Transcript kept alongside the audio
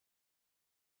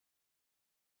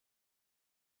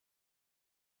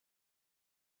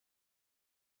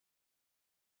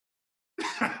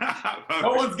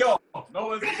No one's go. No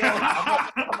one's go.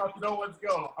 I'm not no one's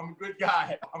go. I'm a good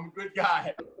guy. I'm a good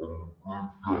guy.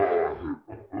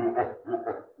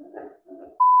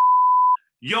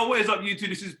 Yo, what is up, YouTube?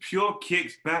 This is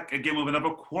PureKicks back again with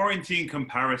another quarantine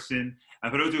comparison.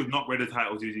 And for those who have not read the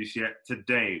titles just yet,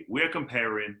 today we're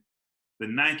comparing the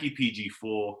Nike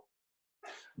PG4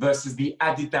 versus the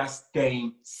Adidas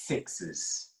Dame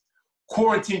 6s.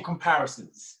 Quarantine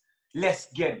comparisons. Let's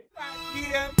get it.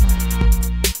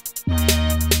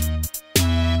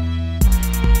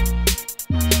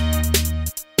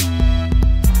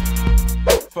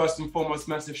 First and foremost,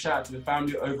 massive shout out to the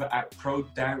family over at Pro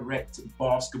Direct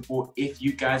Basketball. If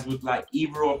you guys would like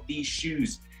either of these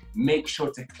shoes, make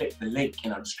sure to click the link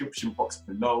in our description box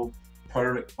below.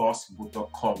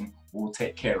 ProDirectBasketball.com will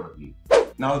take care of you.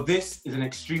 Now, this is an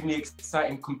extremely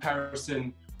exciting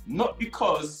comparison, not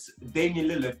because Damian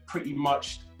Lillard pretty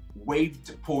much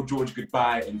waved Paul George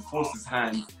goodbye and forced his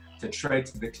hand to trade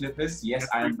to the Clippers. Yes,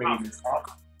 I am bringing this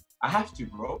up. I have to,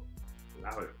 bro.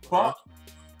 But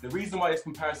the reason why this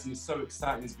comparison is so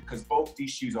exciting is because both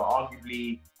these shoes are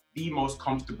arguably the most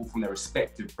comfortable from their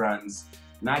respective brands.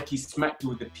 Nike smacked you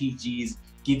with the PGs,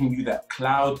 giving you that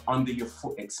cloud under your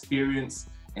foot experience.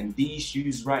 And these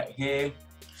shoes right here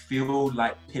feel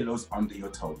like pillows under your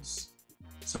toes.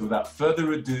 So without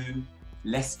further ado,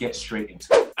 let's get straight into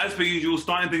it. As per usual,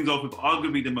 starting things off with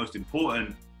arguably the most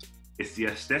important, it's the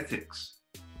aesthetics.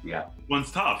 Yeah.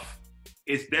 One's tough.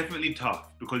 It's definitely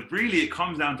tough because really it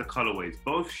comes down to colorways.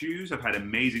 Both shoes have had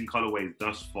amazing colorways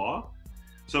thus far.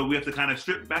 So we have to kind of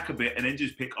strip back a bit and then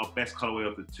just pick our best colorway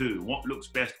of the two. What looks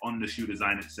best on the shoe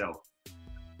design itself.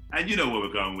 And you know where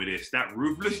we're going with this. That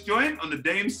roofless joint on the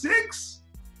Dame 6?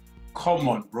 Come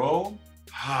on, bro.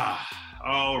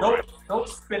 All right. Don't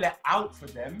spill it out for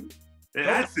them.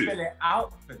 Don't spill it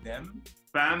out for them.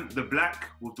 Bam, the black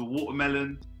with the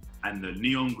watermelon and the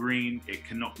neon green, it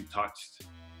cannot be touched.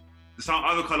 Some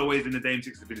other colorways in the Dame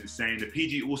 6 have been insane. The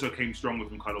PG also came strong with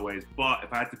some colorways, but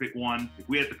if I had to pick one, if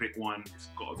we had to pick one, it's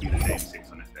got to be the Dame 6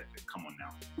 on aesthetic. Come on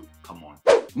now. Come on.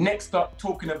 Next up,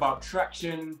 talking about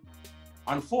traction.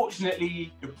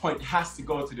 Unfortunately, the point has to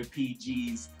go to the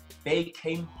PGs. They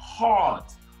came hard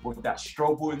with that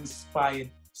Strobel-inspired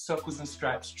circles and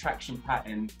stripes traction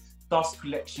pattern. Dust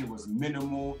collection was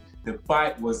minimal. The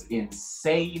bite was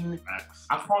insane.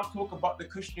 I can't talk about the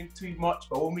cushioning too much,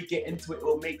 but when we get into it,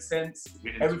 it'll make sense.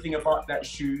 Everything about that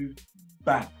shoe,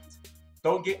 banged.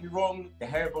 Don't get me wrong, the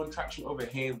Herrebone traction over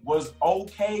here was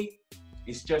okay.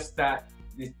 It's just that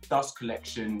the dust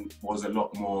collection was a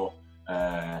lot more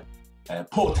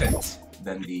potent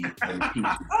than the PG.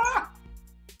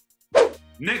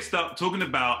 Next up, talking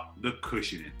about the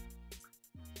cushioning.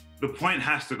 The point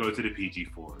has to go to the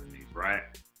PG4 in these, right?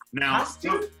 Now,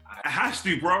 it has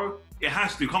to, bro. It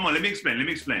has to. Come on, let me explain,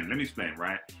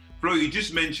 right? Flo, you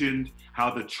just mentioned how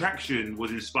the traction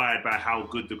was inspired by how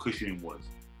good the cushioning was.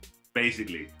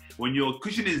 Basically, when your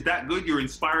cushioning is that good, you're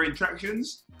inspiring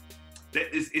tractions.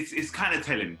 It's kind of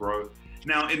telling, bro.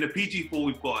 Now, in the PG4,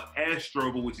 we've got an air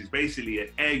Strobel, which is basically an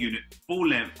air unit, full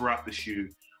length throughout the shoe,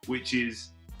 which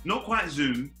is not quite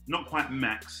Zoom, not quite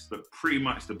Max, but pretty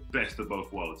much the best of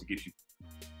both worlds. It gives you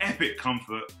epic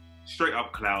comfort, straight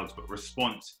up clouds, but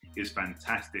response is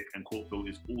fantastic, and court feel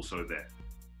is also there.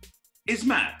 It's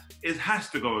mad. It has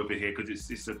to go over here because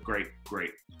it's a great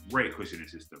cushioning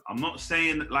system. I'm not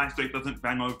saying that Lightstrike doesn't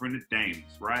bang over in the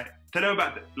Dames, right? Tell them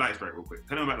about Lightstrike real quick.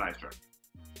 Tell them about Lightstrike.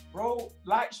 Bro,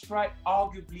 Lightstrike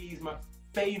arguably is my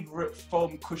favorite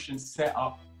foam cushion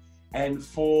setup. And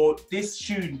for this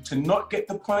shoe to not get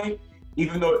the point,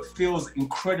 even though it feels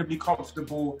incredibly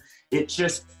comfortable, it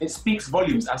speaks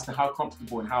volumes as to how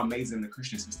comfortable and how amazing the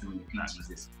cushion system in the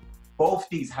PGs is. Both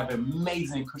these have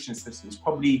amazing cushion systems,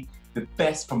 probably the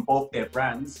best from both their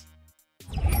brands,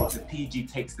 but the PG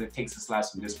takes the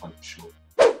slice from this one for sure.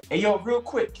 Hey yo, real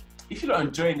quick, if you're not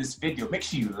enjoying this video, make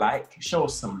sure you like, show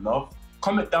us some love.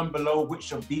 Comment down below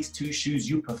which of these two shoes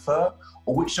you prefer,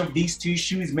 or which of these two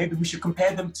shoes maybe we should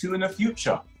compare them to in the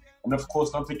future. And of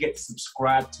course, don't forget to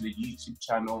subscribe to the YouTube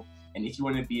channel. And if you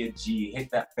want to be a G,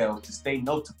 hit that bell to stay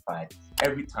notified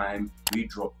every time we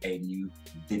drop a new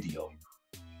video.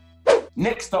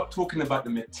 Next up, talking about the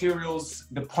materials,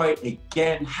 the point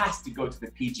again has to go to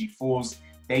the PG4s.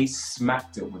 They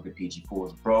smacked it with the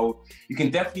PG4s, bro. You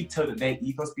can definitely tell that their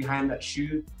ethos behind that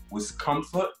shoe was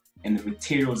comfort, and the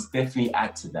materials definitely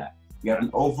add to that. You have an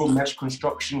overall mesh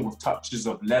construction with touches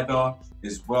of leather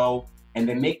as well, and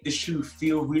they make the shoe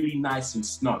feel really nice and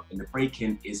snug, and the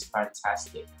break-in is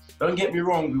fantastic. Don't get me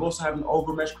wrong, we also have an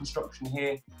overall mesh construction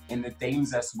here in the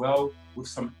Dames as well, with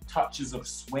some touches of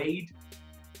suede.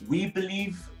 We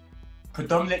believe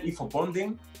predominantly for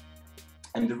bonding,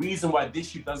 And the reason why this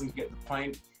shoe doesn't get the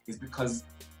point is because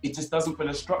it just doesn't feel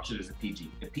as structured as a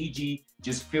PG. The PG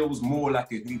just feels more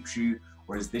like a hoop shoe,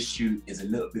 whereas this shoe is a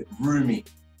little bit roomy.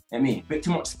 I mean, a bit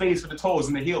too much space for the toes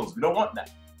and the heels. We don't want that.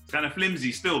 It's kind of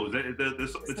flimsy still.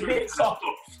 The soft.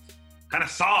 Kind of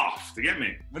soft, you get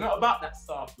me? We're not about that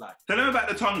soft life. Tell them about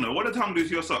the tongue though. What the tongue do to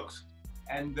your socks?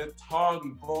 And the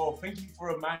tongue, bro, thank you for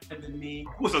reminding me.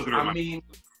 Of course I was gonna remind you.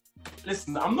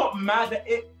 Listen, I'm not mad at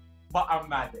it, but I'm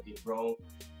mad at it, bro.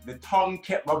 The tongue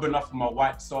kept rubbing off of my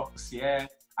white socks, yeah.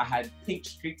 I had pink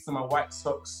streaks on my white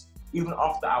socks. Even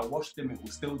after I washed them, it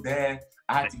was still there.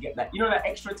 I had to get that, you know, that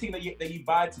extra thing that you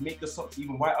buy to make the socks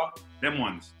even whiter? Them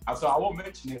ones. So I won't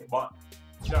mention it, but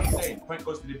you know what I'm saying? Point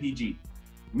goes to the PG.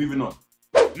 Moving on.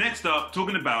 Next up,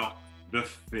 talking about the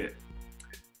fit.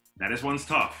 Now this one's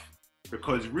tough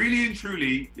because really and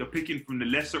truly, you're picking from the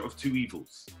lesser of two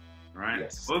evils, right?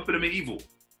 Yes. Both of them are evil.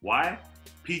 Why?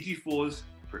 PG4's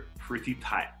pretty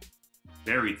tight,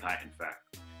 very tight in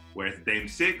fact. Whereas the Dame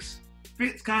 6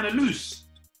 fits kind of loose,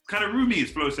 kind of roomy,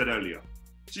 as Flo said earlier.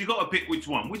 So you got to pick which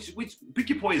one. Pick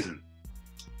your poison.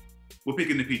 We're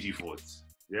picking the PG4s.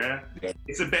 Yeah,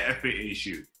 it's a better fitting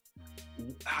shoe.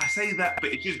 I say that,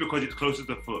 but it's just because it's closer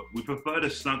to foot. We prefer the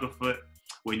snugger foot.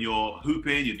 When you're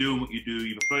hooping, you're doing what you do,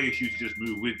 you prefer your shoe to just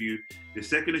move with you. The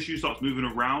second the shoe starts moving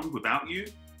around without you,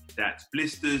 that's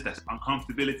blisters, that's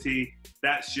uncomfortability,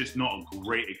 that's just not a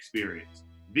great experience.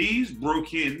 These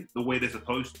broke in the way they're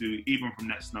supposed to, even from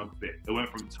that snug fit. They went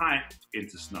from tight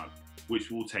into snug,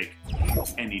 which will take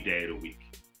any day of the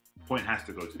week. Point has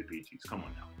to go to the PGs, come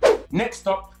on now. Next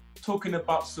up, talking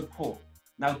about support.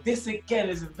 Now this again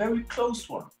is a very close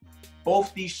one.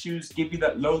 Both these shoes give you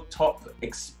that low top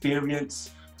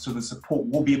experience, so the support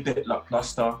will be a bit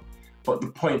lackluster, but the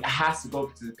point has to go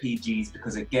to the PGs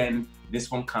because again,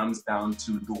 this one comes down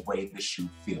to the way the shoe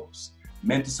feels.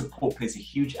 Mental support plays a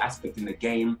huge aspect in the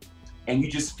game, and you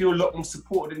just feel a lot more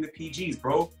supported in the PGs,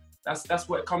 bro. That's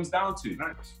what it comes down to.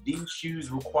 Nice. These shoes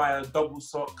require double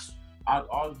socks, I'd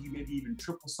argue maybe even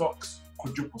triple socks,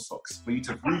 quadruple socks for you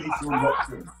to really feel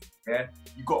locked in. Yeah,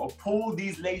 you got to pull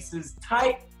these laces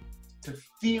tight to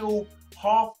feel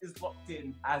half as locked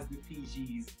in as the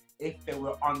PGs if they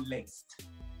were unlaced.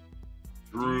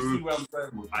 True. Do you see where I'm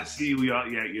going with this? I see we are.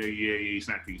 Yeah. You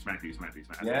smacked me.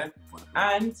 Yeah,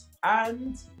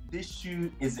 and this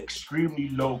shoe is extremely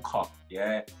low cut.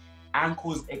 Yeah,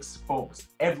 ankles exposed.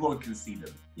 Everyone can see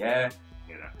them. Yeah.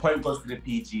 Point goes to the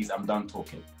PGs. I'm done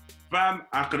talking. Fam,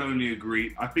 I can only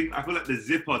agree. I feel like the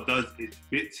zipper does its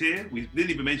bits here. We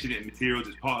didn't even mention it in materials,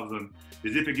 it's part of them.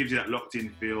 The zipper gives you that locked in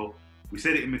feel. We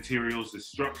said it in materials, the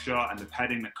structure and the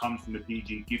padding that comes from the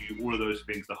PG give you all of those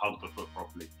things to hug the foot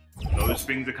properly. Those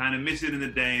things are kind of missing in the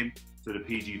Dame, so the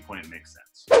PG point makes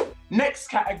sense. Next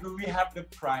category, we have the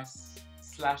price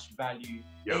 / value,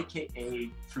 aka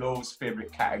Flo's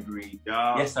favorite category.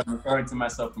 Yes, I'm referring to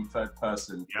myself in third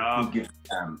person. Who gives a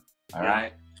damn? All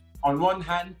right. On one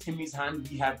hand, Timmy's hand,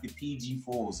 we have the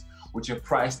PG4s, which are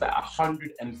priced at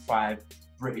 105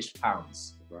 British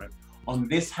pounds. Right. On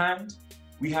this hand,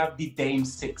 we have the Dame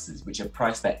 6s, which are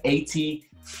priced at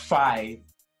 85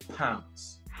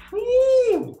 pounds.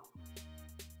 Woo!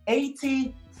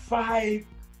 85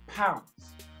 pounds.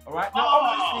 All right. Now,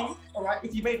 obviously, all right,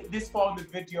 if you made it this far in the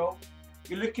video,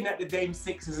 you're looking at the Dame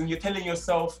 6s and you're telling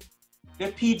yourself, the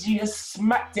PG has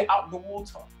smacked it out the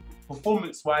water.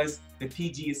 Performance-wise, the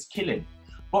PG is killing.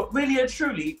 But really and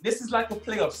truly, this is like a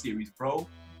playoff series, bro.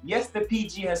 Yes, the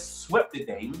PG has swept the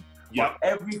Dame, but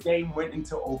every game went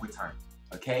into overtime,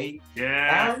 okay?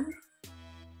 Yeah. And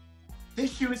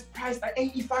this shoe is priced at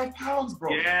 85 pounds,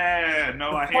 bro. Yeah,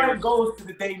 no, I hear it. The point goes to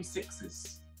the Dame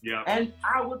 6s. Yeah. And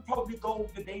I would probably go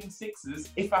with the Dame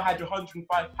 6s if I had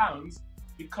 105 pounds,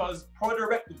 because Pro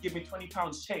Direct would give me 20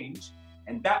 pounds change,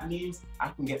 and that means I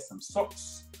can get some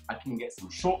socks, I can get some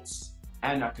shorts,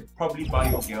 and I could probably buy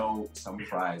your girl some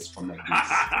fries from the East.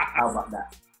 How about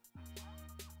that?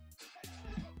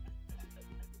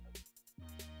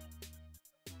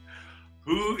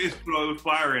 Who is Flo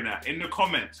firing at? In the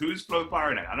comments, who is Flo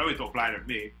firing at? I know he's not firing at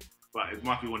me, but it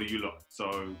might be one of you lot.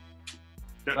 So,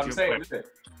 I'm saying, is it?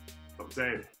 I'm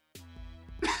saying.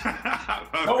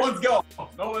 No one's girl.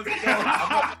 No one's girl.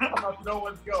 I'm not no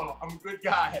one's girl. I'm a good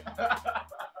guy.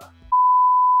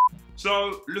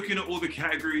 So, looking at all the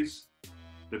categories,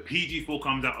 the PG4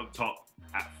 comes out up top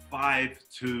at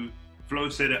 5-2. Flo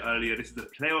said it earlier, this is the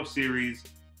playoff series.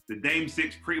 The Dame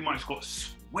 6 pretty much got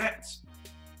swept,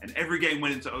 and every game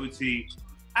went into OT.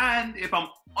 And if I'm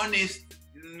honest,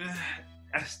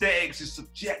 aesthetics is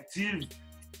subjective.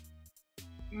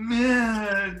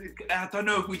 Man, I don't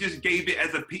know if we just gave it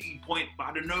as a pity point, but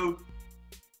I don't know.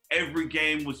 Every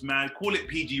game was mad. Call it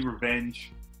PG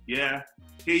revenge. Yeah.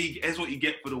 Here's what you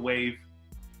get for the wave.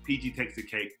 PG takes the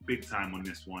cake big time on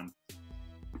this one.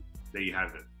 There you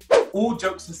have it. All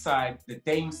jokes aside, the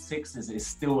Dame 6s is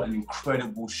still an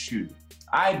incredible shoe.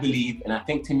 I believe, and I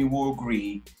think Timmy will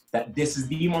agree, that this is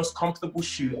the most comfortable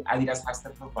shoe Adidas has to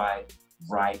provide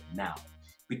right now.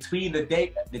 Between the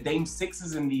Dame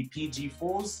 6s and the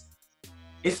PG4s,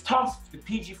 it's tough. The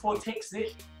PG4 takes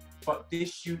it, but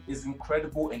this shoe is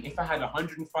incredible. And if I had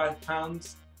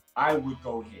 £105, I would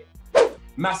go here.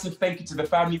 Massive thank you to the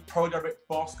family, Pro Direct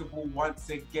Basketball once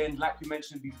again. Like we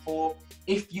mentioned before,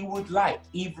 if you would like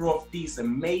either of these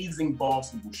amazing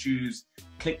basketball shoes,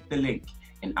 click the link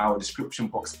in our description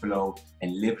box below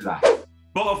and live life.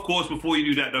 But of course, before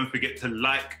you do that, don't forget to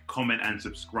like, comment and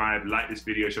subscribe. Like this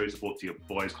video, show your support to your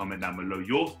boys. Comment down below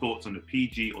your thoughts on the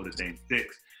PG or the Dame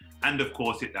 6. And of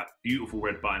course, hit that beautiful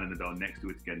red button and the bell next to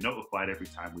it to get notified every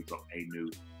time we drop a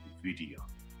new video.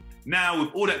 Now,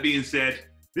 with all that being said,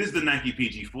 this is the Nike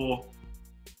PG4.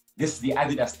 This is the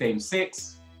Adidas Dame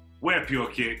 6. We're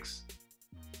PureKicks.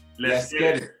 Let's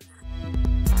get it.